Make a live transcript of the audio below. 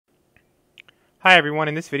Hi everyone,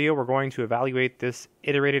 in this video we're going to evaluate this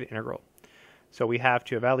iterated integral. So we have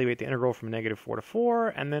to evaluate the integral from -4 to 4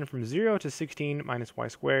 and then from 0 to 16 minus y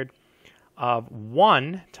squared of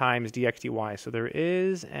 1 times dx dy. So there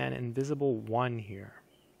is an invisible 1 here.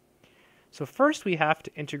 So first we have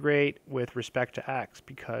to integrate with respect to x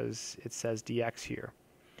because it says dx here.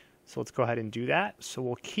 So let's go ahead and do that. So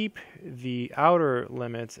we'll keep the outer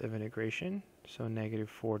limits of integration, so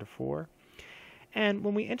 -4 to 4. And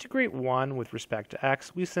when we integrate 1 with respect to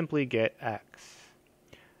x, we simply get x.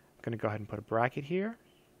 I'm going to go ahead and put a bracket here.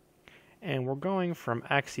 And we're going from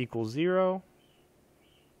x equals 0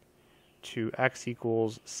 to x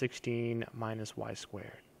equals 16 minus y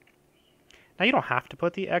squared. Now you don't have to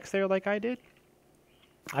put the x there like I did.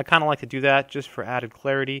 I kind of like to do that just for added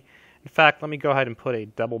clarity. In fact, let me go ahead and put a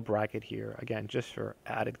double bracket here, again, just for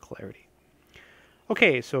added clarity.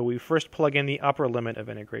 Okay, so we first plug in the upper limit of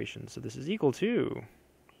integration. So this is equal to,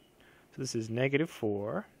 so this is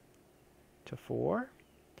 -4 to 4.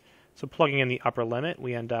 So plugging in the upper limit,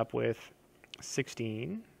 we end up with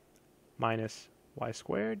 16 minus y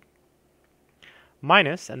squared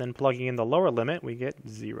minus, and then plugging in the lower limit, we get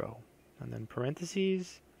 0. And then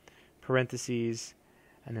parentheses, parentheses,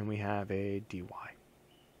 and then we have a dy.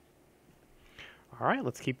 All right,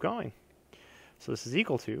 let's keep going. So this is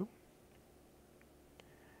equal to,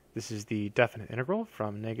 this is the definite integral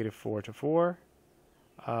from -4 to 4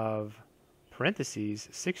 of parentheses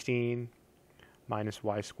 16 minus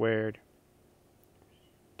y squared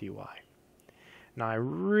dy. Now I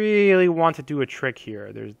really want to do a trick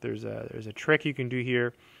here. There's a trick you can do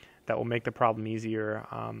here that will make the problem easier.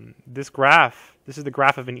 This is the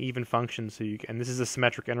graph of an even function, so and this is a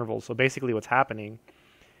symmetric interval. So basically what's happening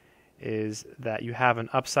is that you have an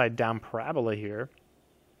upside down parabola here,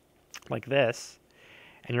 like this,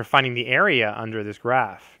 and you're finding the area under this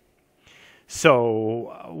graph.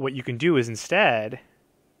 So what you can do is instead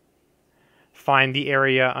find the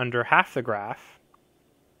area under half the graph.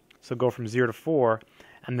 So go from 0 to 4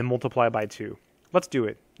 and then multiply by 2. Let's do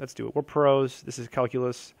it. Let's do it. We're pros. This is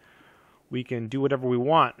calculus. We can do whatever we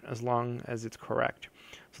want as long as it's correct.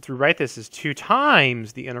 So to rewrite this as 2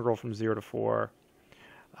 times the integral from 0 to 4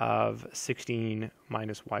 of 16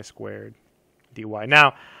 minus y squared dy.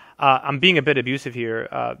 Now, I'm being a bit abusive here.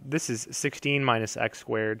 This is 16 minus x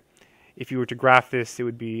squared. If you were to graph this, it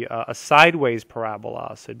would be a sideways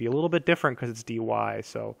parabola. So it'd be a little bit different because it's dy.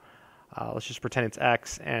 So let's just pretend it's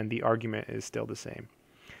x, and the argument is still the same.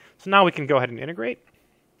 So now we can go ahead and integrate.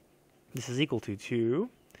 This is equal to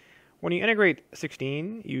 2. When you integrate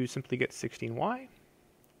 16, you simply get 16y.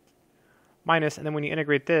 Minus, and then when you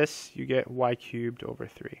integrate this, you get y cubed over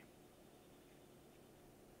 3.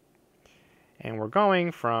 And we're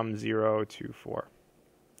going from 0 to 4.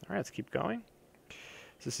 All right, let's keep going.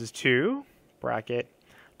 So this is 2, bracket,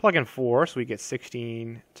 plug in 4, so we get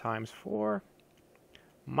 16 times 4,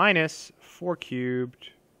 minus 4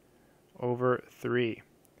 cubed over 3.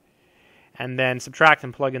 And then subtract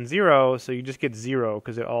and plug in 0, so you just get 0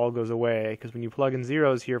 because it all goes away. Because when you plug in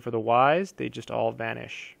zeros here for the y's, they just all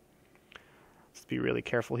vanish. Let's be really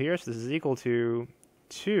careful here. So this is equal to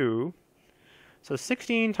 2. So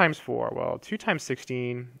 16 times 4, well, 2 times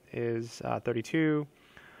 16 is 32.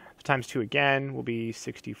 So times 2 again will be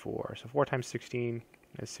 64. So 4 times 16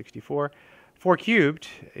 is 64. 4 cubed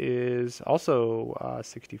is also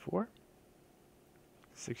 64.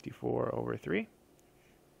 64 over 3.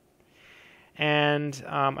 And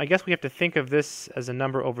I guess we have to think of this as a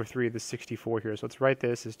number over 3, the 64 here. So let's write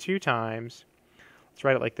this as 2 times, let's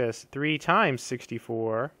write it like this, 3 times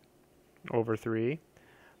 64 over 3.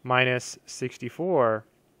 Minus 64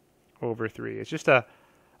 over 3. It's just a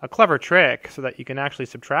clever trick so that you can actually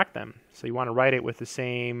subtract them. So you want to write it with the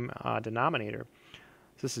same denominator.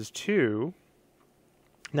 So this is 2.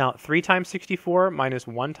 Now 3 times 64 minus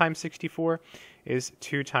 1 times 64 is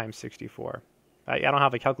 2 times 64. I don't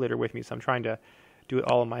have a calculator with me, so I'm trying to do it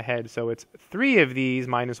all in my head. So it's 3 of these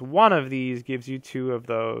minus 1 of these gives you 2 of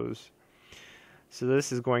those. So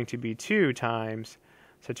this is going to be 2 times.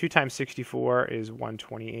 So 2 times 64 is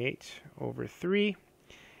 128 over 3,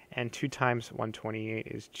 and 2 times 128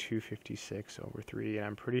 is 256 over 3, and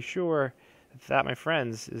I'm pretty sure that, my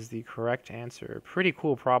friends, is the correct answer. Pretty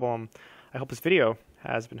cool problem. I hope this video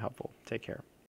has been helpful. Take care.